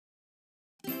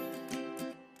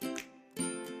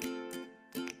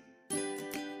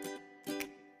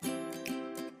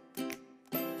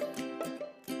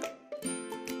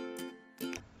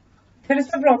There is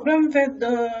a problem with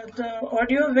the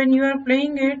audio when you are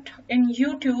playing it in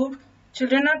YouTube.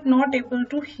 Children are not able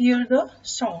to hear the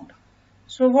sound.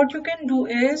 So what you can do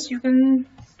is you can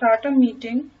start a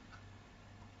meeting.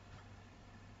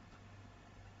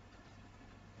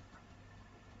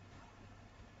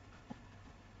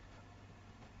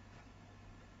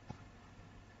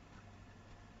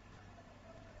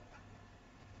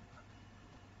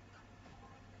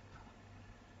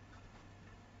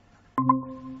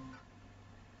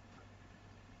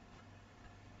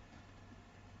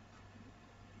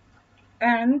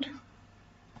 And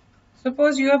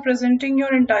suppose you are presenting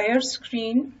your entire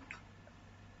screen.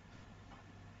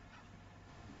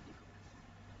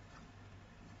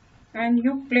 And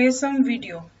you play some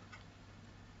video.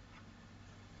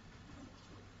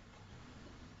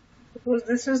 Suppose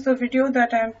this is the video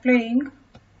that I am playing.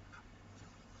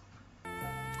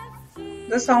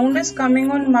 The sound is coming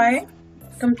on my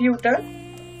computer,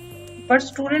 but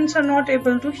students are not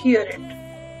able to hear it.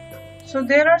 So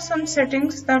there are some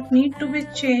settings that need to be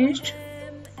changed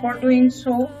for doing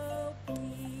so.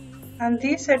 And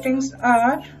these settings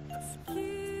are,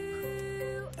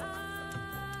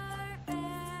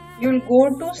 you'll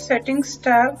go to Settings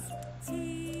tab,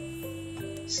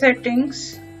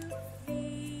 Settings,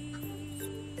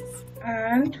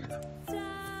 and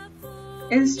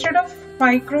instead of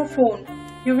microphone,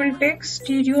 you will take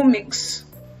stereo mix.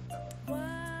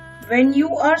 When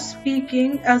you are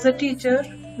speaking as a teacher,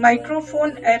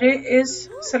 microphone array is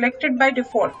selected by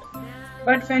default.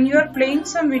 But when you are playing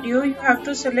some video, you have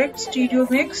to select stereo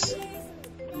mix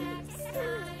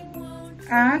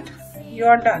and you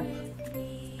are done.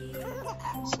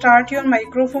 Start your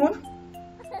microphone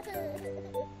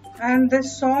and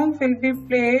this song will be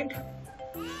played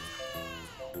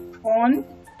on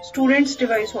student's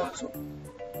device also.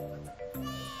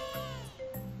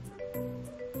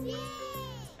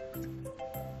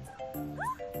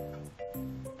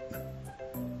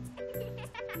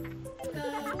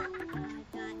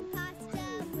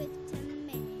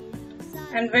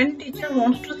 And when teacher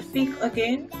wants to speak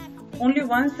again, only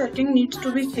one setting needs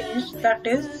to be changed, that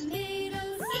is,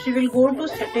 she will go to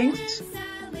settings.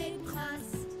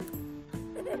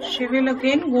 She will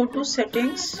again go to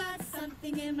settings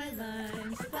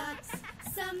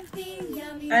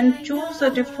and choose the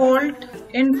default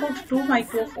input to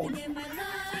microphone.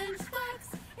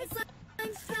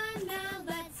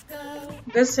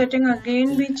 This setting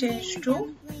again be changed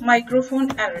to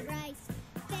microphone array.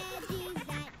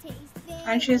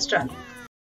 And she is done.